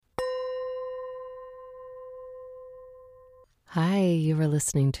Hi, you are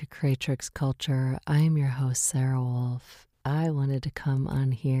listening to Creatrix Culture. I am your host, SaraWolf. I wanted to come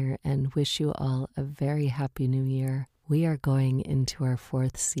on here and wish you all a very happy new year. We are going into our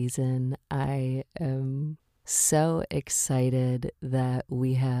 4th season. I am so excited that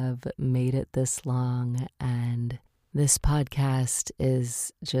we have made it this long, and this podcast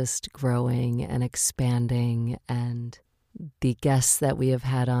is just growing and expanding, and the guests that we have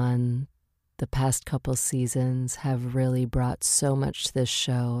had on the past couple seasons have really brought so much to this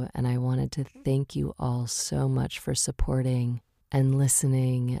show, and I wanted to thank you all so much for supporting and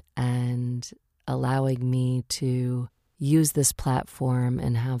listening and allowing me to use this platform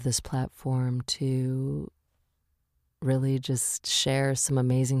and have this platform to really just share some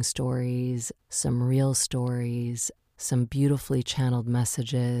amazing stories, some real stories, some beautifully channeled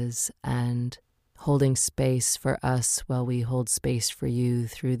messages, and holding space for us while we hold space for you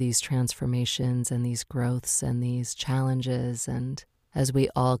through these transformations and these growths and these challenges, and as we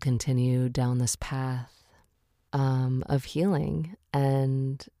all continue down this path of healing.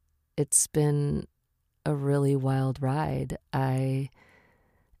 And it's been a really wild ride. I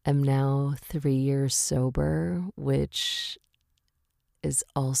am now 3 years sober, which is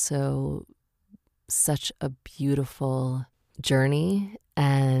also such a beautiful journey.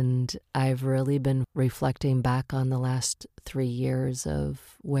 And I've really been reflecting back on the last 3 years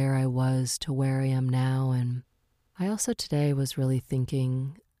of where I was to where I am now. And I also today was really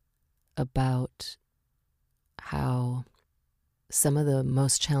thinking about how some of the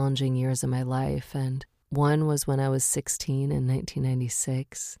most challenging years of my life, and one was when I was 16 in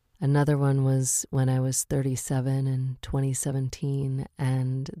 1996. Another one was when I was 37 in 2017.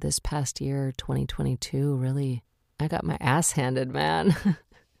 And this past year, 2022, really, I got my ass handed, man.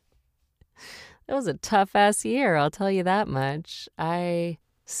 It was a tough ass year, I'll tell you that much. I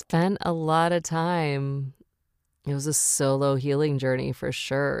spent a lot of time. It was a solo healing journey for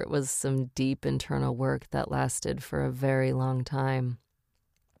sure. It was some deep internal work that lasted for a very long time.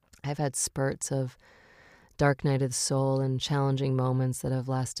 I've had spurts of dark night of the soul and challenging moments that have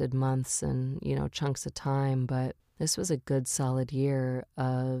lasted months and, chunks of time. But this was a good solid year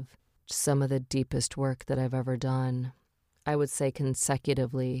of some of the deepest work that I've ever done, I would say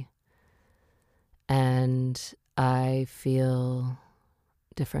consecutively. And I feel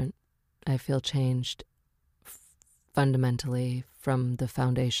different. I feel changed fundamentally from the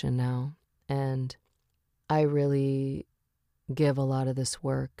foundation now. And I really give a lot of this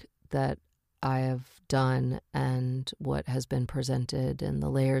work that I have done and what has been presented and the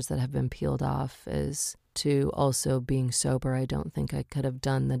layers that have been peeled off is to also being sober. I don't think I could have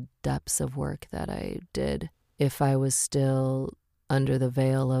done the depths of work that I did if I was still under the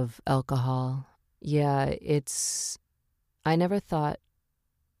veil of alcohol. Yeah, I never thought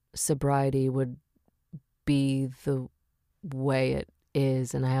sobriety would be the way it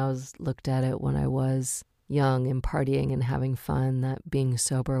is, and I always looked at it when I was young and partying and having fun that being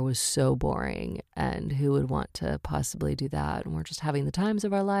sober was so boring, and who would want to possibly do that, and we're just having the times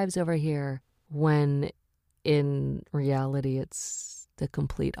of our lives over here, when in reality it's the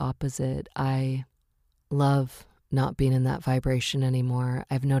complete opposite. I love not being in that vibration anymore.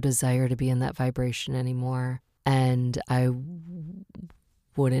 I have no desire to be in that vibration anymore, and I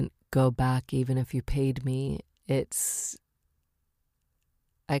wouldn't go back even if you paid me.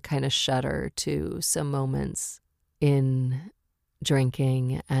 I kind of shudder to some moments in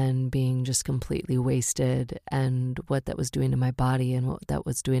drinking and being just completely wasted, and what that was doing to my body and what that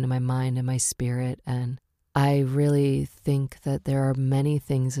was doing to my mind and my spirit. And I really think that there are many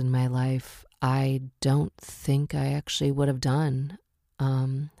things in my life I don't think I actually would have done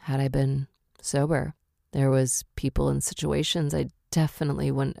had I been sober. There was people and situations I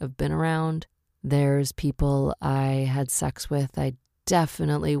definitely wouldn't have been around. There's people I had sex with I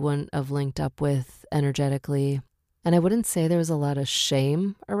definitely wouldn't have linked up with energetically. And I wouldn't say there was a lot of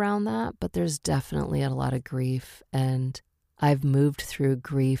shame around that, but there's definitely a lot of grief. And I've moved through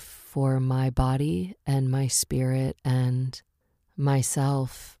grief for my body and my spirit and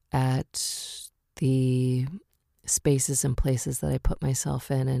myself at the spaces and places that I put myself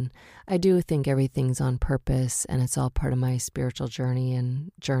in. And I do think everything's on purpose, and it's all part of my spiritual journey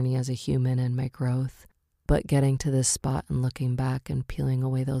and journey as a human and my growth. But getting to this spot and looking back and peeling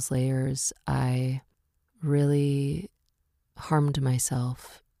away those layers, I really harmed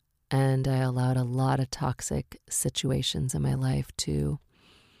myself, and I allowed a lot of toxic situations in my life to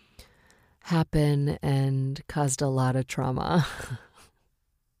happen and caused a lot of trauma.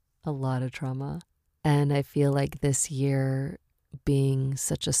 A lot of trauma. And I feel like this year being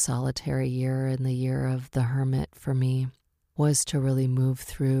such a solitary year and the year of the hermit for me was to really move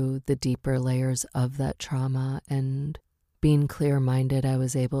through the deeper layers of that trauma and being clear-minded, I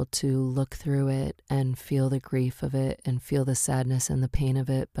was able to look through it and feel the grief of it and feel the sadness and the pain of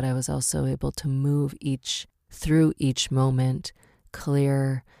it, but I was also able to move through each moment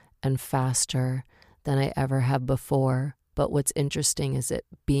clearer and faster than I ever have before. But what's interesting is it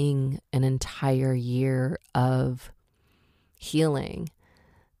being an entire year of healing.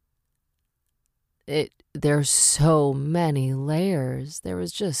 There's so many layers. There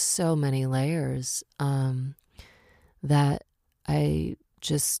was just so many layers that I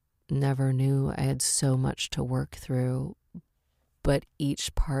just never knew I had so much to work through. But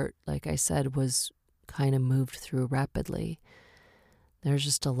each part, like I said, was kind of moved through rapidly. There's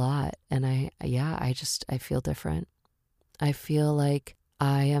just a lot. And I feel different. I feel like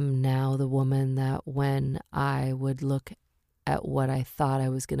I am now the woman that when I would look at what I thought I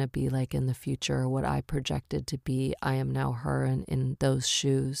was going to be like in the future, what I projected to be, I am now her in those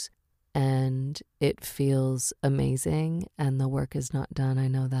shoes. And it feels amazing, and the work is not done. I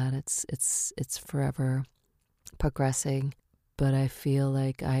know that it's forever progressing, but I feel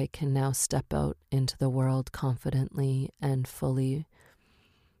like I can now step out into the world confidently and fully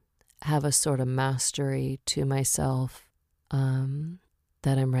have a sort of mastery to myself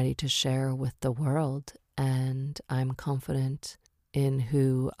that I'm ready to share with the world. And I'm confident in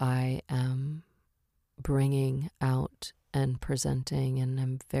who I am bringing out and presenting, and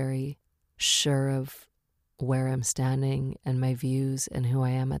I'm very sure of where I'm standing and my views and who I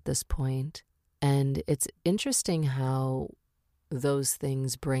am at this point. And it's interesting how those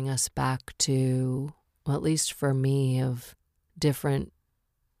things bring us back to, well, at least for me, of different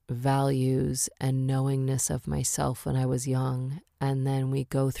values and knowingness of myself when I was young. And then we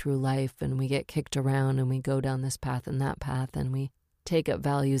go through life and we get kicked around and we go down this path and that path, and we take up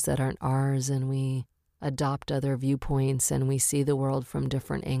values that aren't ours, and we adopt other viewpoints, and we see the world from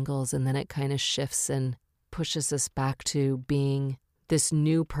different angles, and then it kind of shifts and pushes us back to being this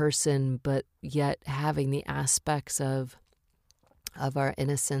new person, but yet having the aspects of our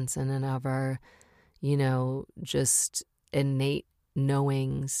innocence and of our, just innate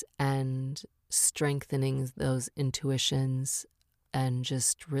knowings, and strengthening those intuitions, and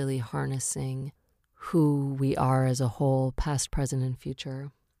just really harnessing who we are as a whole, past, present, and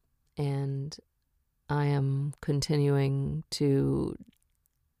future. And I am continuing to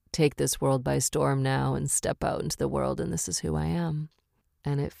take this world by storm now and step out into the world, and this is who I am.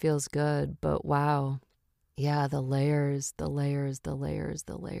 And it feels good, but wow. Yeah, the layers that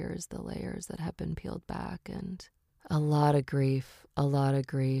have been peeled back, and a lot of grief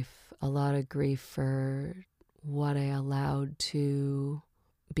for what I allowed to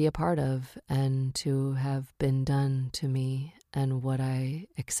be a part of and to have been done to me, and what I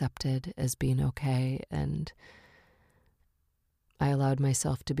accepted as being okay. And I allowed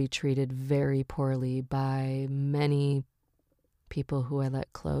myself to be treated very poorly by many people who I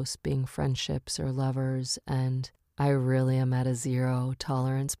let close, being friendships or lovers, and I really am at a zero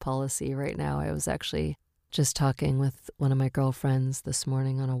tolerance policy right now. I was actually just talking with one of my girlfriends this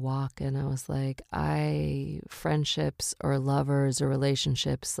morning on a walk, and I was like, friendships or lovers or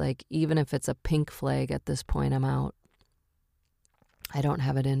relationships, like even if it's a pink flag at this point, I'm out. I don't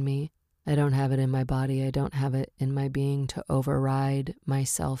have it in me. I don't have it in my body. I don't have it in my being to override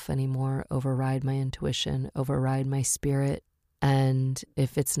myself anymore, override my intuition, override my spirit. And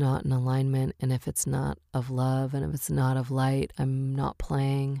if it's not in alignment, and if it's not of love, and if it's not of light, I'm not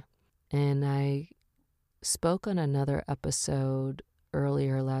playing. And I spoke on another episode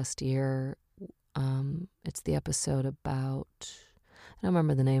earlier last year. It's the episode about, I don't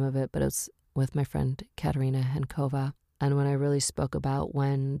remember the name of it, but it's with my friend Katerina Henkova. And when I really spoke about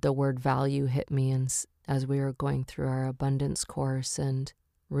when the word value hit me, and as we were going through our abundance course and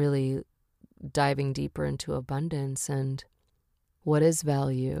really diving deeper into abundance and what is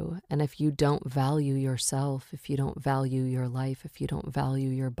value. And if you don't value yourself, if you don't value your life, if you don't value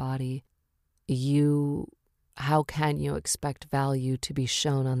your body, how can you expect value to be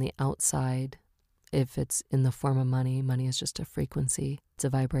shown on the outside if it's in the form of money? Money is just a frequency. It's a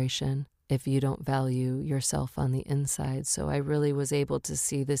vibration. If you don't value yourself on the inside. So I really was able to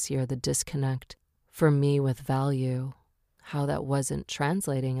see this year the disconnect for me with value, how that wasn't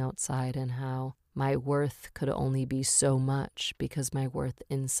translating outside, and how my worth could only be so much because my worth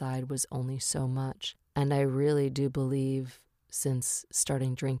inside was only so much. And I really do believe, since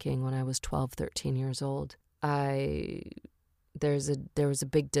starting drinking when I was 12, 13 years old, there was a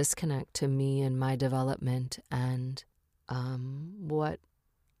big disconnect to me and my development and what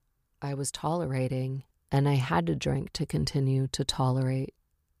I was tolerating, and I had to drink to continue to tolerate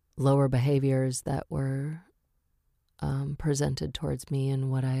lower behaviors that were presented towards me and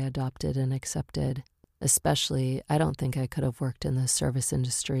what I adopted and accepted. especially, I don't think I could have worked in the service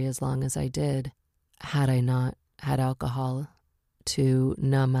industry as long as I did had I not had alcohol to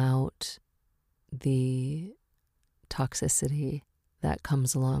numb out the toxicity that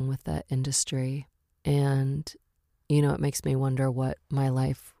comes along with that industry. And, it makes me wonder what my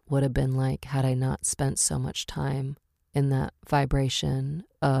life would have been like had I not spent so much time in that vibration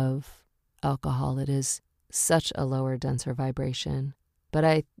of alcohol. It is such a lower, denser vibration. But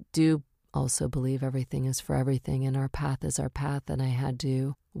I do also believe everything is for everything, and our path is our path, and I had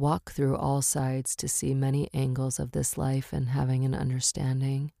to walk through all sides to see many angles of this life and having an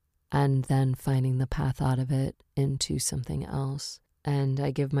understanding, and then finding the path out of it into something else. And I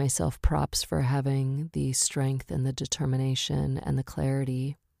give myself props for having the strength and the determination and the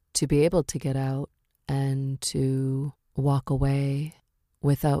clarity to be able to get out and to walk away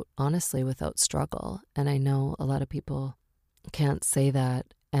without struggle. And I know a lot of people can't say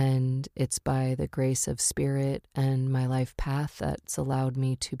that, and it's by the grace of spirit and my life path that's allowed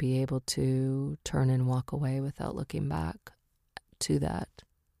me to be able to turn and walk away without looking back to that.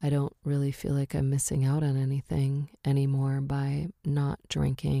 I don't really feel like I'm missing out on anything anymore by not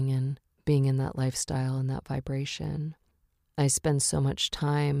drinking and being in that lifestyle and that vibration. I spend so much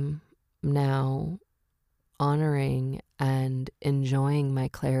time now honoring and enjoying my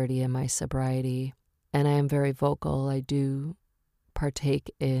clarity and my sobriety, and I am very vocal. I do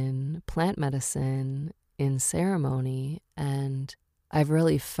partake in plant medicine, in ceremony, and I've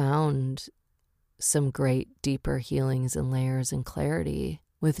really found some great deeper healings and layers and clarity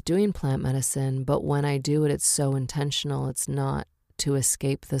with doing plant medicine. But when I do it, it's so intentional. It's not to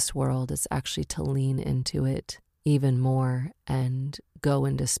escape this world. It's actually to lean into it even more and go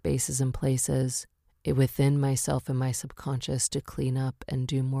into spaces and places within myself and my subconscious to clean up and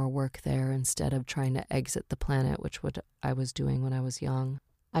do more work there instead of trying to exit the planet, which what I was doing when I was young.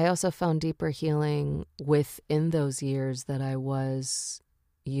 I also found deeper healing within those years that I was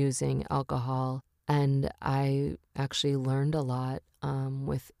using alcohol, and I actually learned a lot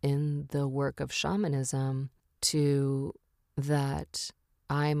within the work of shamanism to that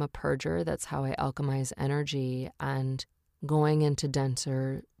I'm a purger. That's how I alchemize energy, and going into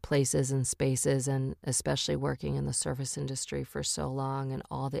denser places and spaces, and especially working in the service industry for so long, and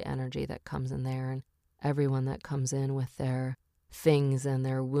all the energy that comes in there, and everyone that comes in with their things and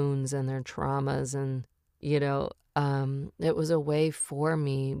their wounds and their traumas. And, it was a way for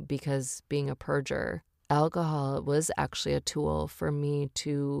me, because being a purger, alcohol was actually a tool for me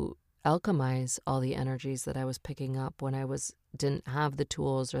to alchemize all the energies that I was picking up when I didn't have the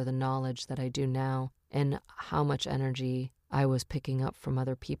tools or the knowledge that I do now, and how much energy I was picking up from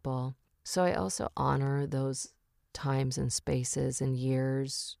other people. So I also honor those times and spaces and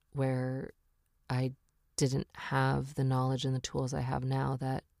years where I didn't have the knowledge and the tools I have now,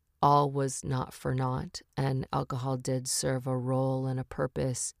 that all was not for naught, and alcohol did serve a role and a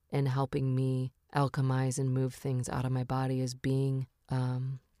purpose in helping me alchemize and move things out of my body, as being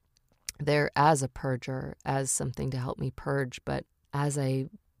there as a purger, as something to help me purge. But as I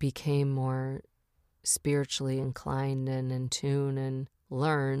became more spiritually inclined and in tune and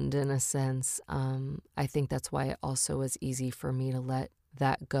learned, in a sense, I think that's why it also was easy for me to let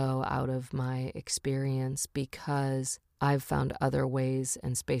that go out of my experience, because I've found other ways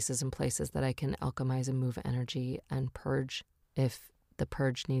and spaces and places that I can alchemize and move energy and purge if the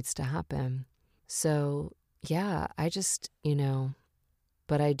purge needs to happen. So yeah, I just,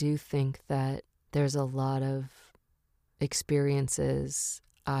 but I do think that there's a lot of experiences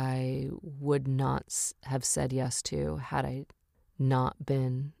I would not have said yes to had I not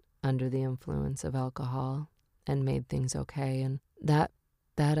been under the influence of alcohol and made things okay. And that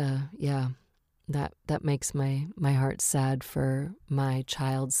makes my heart sad for my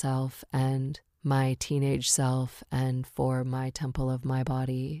child self and my teenage self, and for my temple of my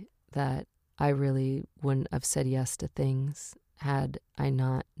body, that I really wouldn't have said yes to things had I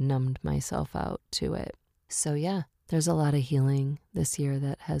not numbed myself out to it. So yeah, there's a lot of healing this year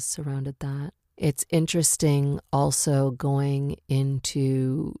that has surrounded that. It's interesting also going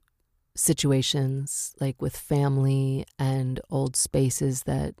into situations like with family and old spaces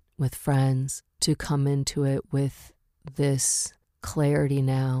that with friends, to come into it with this clarity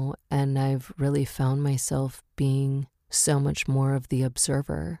now. And I've really found myself being so much more of the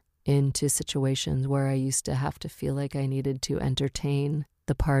observer into situations where I used to have to feel like I needed to entertain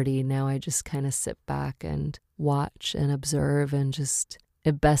the party. Now I just kind of sit back and watch and observe, and just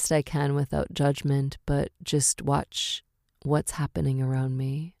as best I can without judgment, but just watch what's happening around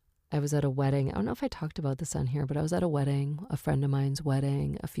me. I was at a wedding. I don't know if I talked about this on here, but I was at a wedding, a friend of mine's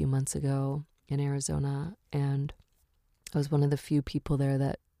wedding a few months ago in Arizona, and I was one of the few people there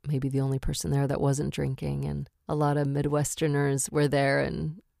that maybe the only person there that wasn't drinking, and a lot of Midwesterners were there.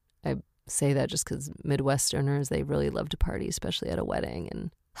 And I say that just because Midwesterners, they really love to party, especially at a wedding.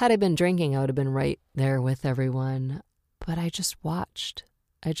 And had I been drinking, I would have been right there with everyone. But I just watched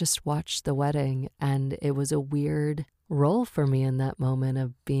the wedding, and it was a weird role for me in that moment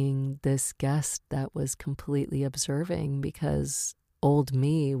of being this guest that was completely observing, because old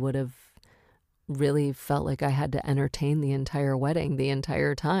me would have really felt like I had to entertain the entire wedding the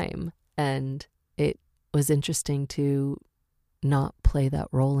entire time. And it was interesting to not play that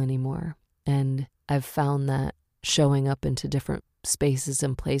role anymore. And I've found that showing up into different spaces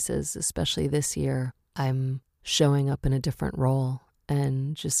and places, especially this year, I'm showing up in a different role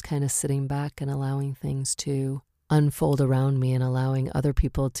and just kind of sitting back and allowing things to unfold around me and allowing other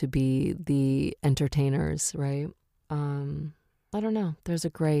people to be the entertainers, right? I don't know. There's a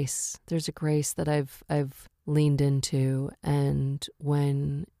grace that I've leaned into. And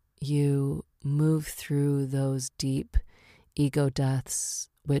when you move through those deep ego deaths,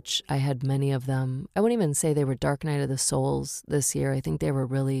 which I had many of them, I wouldn't even say they were dark night of the souls this year. I think they were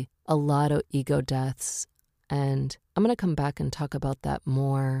really a lot of ego deaths. And I'm going to come back and talk about that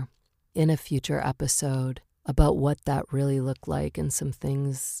more in a future episode, about what that really looked like and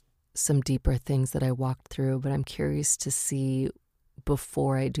some deeper things that I walked through. But I'm curious to see,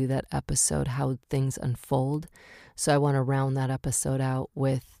 before I do that episode, how things unfold. So I want to round that episode out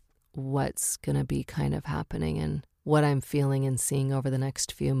with what's going to be kind of happening and what I'm feeling and seeing over the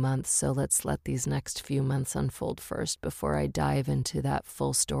next few months. So let's let these next few months unfold first before I dive into that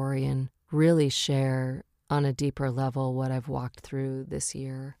full story and really share on a deeper level what I've walked through this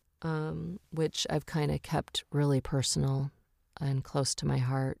year, which I've kind of kept really personal and close to my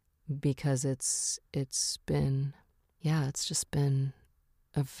heart, because it's just been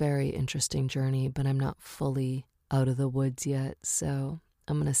a very interesting journey, but I'm not fully out of the woods yet. So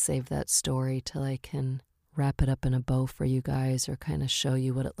I'm going to save that story till I can wrap it up in a bow for you guys, or kind of show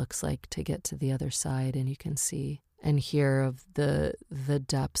you what it looks like to get to the other side, and you can see and hear of the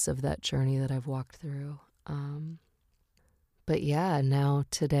depths of that journey that I've walked through. But yeah, now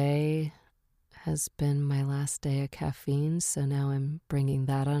today has been my last day of caffeine, so now I'm bringing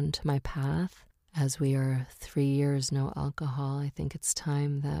that onto my path. As we are 3 years no alcohol, I think it's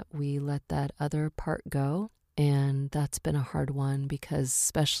time that we let that other part go. And that's been a hard one, because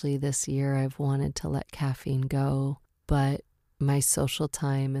especially this year I've wanted to let caffeine go. But my social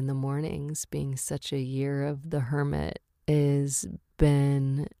time in the mornings, being such a year of the hermit, has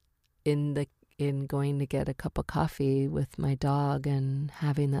been in going to get a cup of coffee with my dog and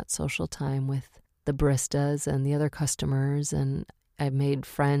having that social time with the baristas and the other customers. And I made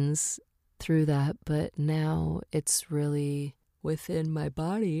friends through that, but now it's really within my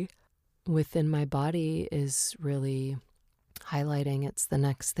body is really highlighting it's the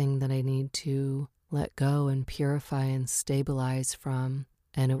next thing that I need to let go and purify and stabilize from.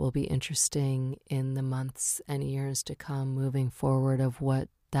 And it will be interesting in the months and years to come moving forward of what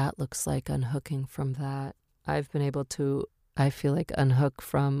that looks like, unhooking from that. I've been able to, I feel like, unhook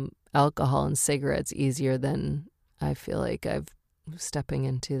from alcohol and cigarettes easier than I feel like I've stepping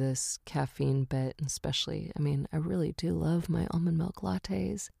into this caffeine bit. And especially, I really do love my almond milk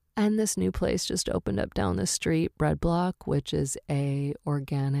lattes. And this new place just opened up down the street, Bread Block, which is a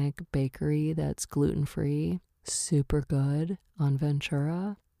organic bakery that's gluten-free, super good on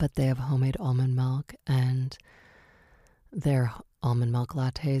Ventura. But they have homemade almond milk, and their almond milk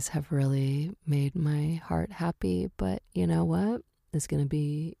lattes have really made my heart happy. But you know what is going to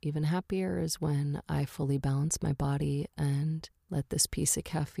be even happier is when I fully balance my body and let this piece of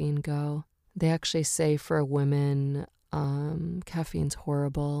caffeine go. They actually say for women, caffeine's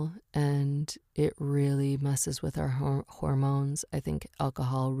horrible and it really messes with our hormones. I think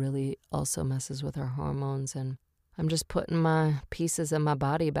alcohol really also messes with our hormones, and I'm just putting my pieces of my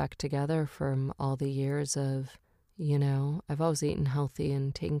body back together from all the years of, I've always eaten healthy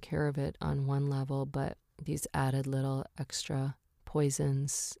and taken care of it on one level, but these added little extra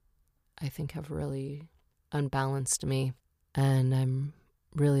poisons, I think, have really unbalanced me. And I'm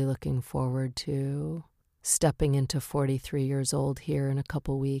really looking forward to stepping into 43 years old here in a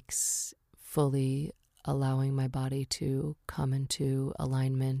couple weeks, fully allowing my body to come into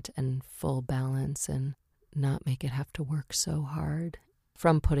alignment and full balance and not make it have to work so hard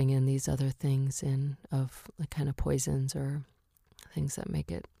from putting in these other things in of the kind of poisons or things that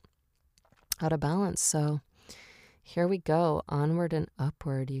make it out of balance. So here we go, onward and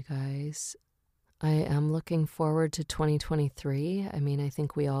upward, you guys. I am looking forward to 2023. I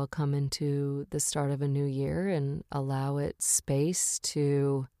think we all come into the start of a new year and allow it space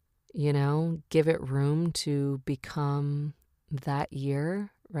to, give it room to become that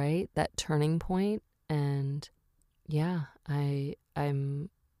year right? That turning point. And yeah, I'm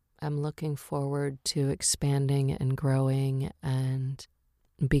looking forward to expanding and growing and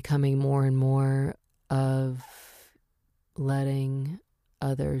becoming more and more of letting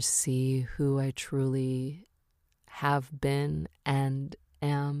others see who I truly have been and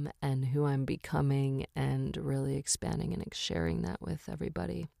am and who I'm becoming, and really expanding and sharing that with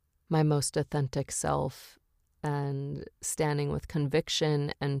everybody. My most authentic self, and standing with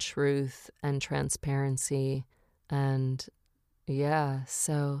conviction and truth and transparency. And yeah,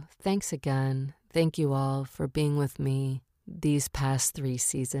 so thanks again. Thank you all for being with me these past 3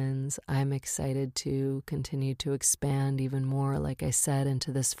 seasons. I'm excited to continue to expand even more, like I said,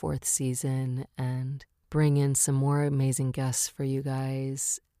 into this 4th season and bring in some more amazing guests for you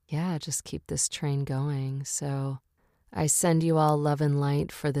guys. Yeah, just keep this train going. So I send you all love and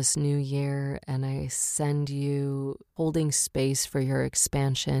light for this new year, and I send you holding space for your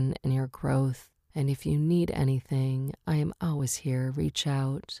expansion and your growth. And if you need anything, I am always here. Reach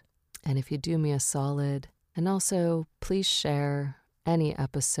out. And if you do me a solid, and also please share any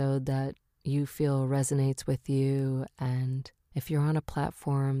episode that you feel resonates with you. And if you're on a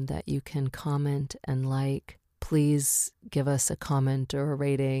platform that you can comment and like, please give us a comment or a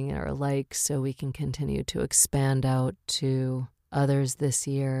rating or a like so we can continue to expand out to others this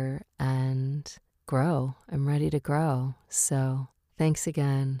year and grow. I'm ready to grow. So thanks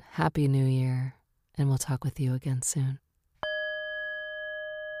again. Happy New Year. And we'll talk with you again soon.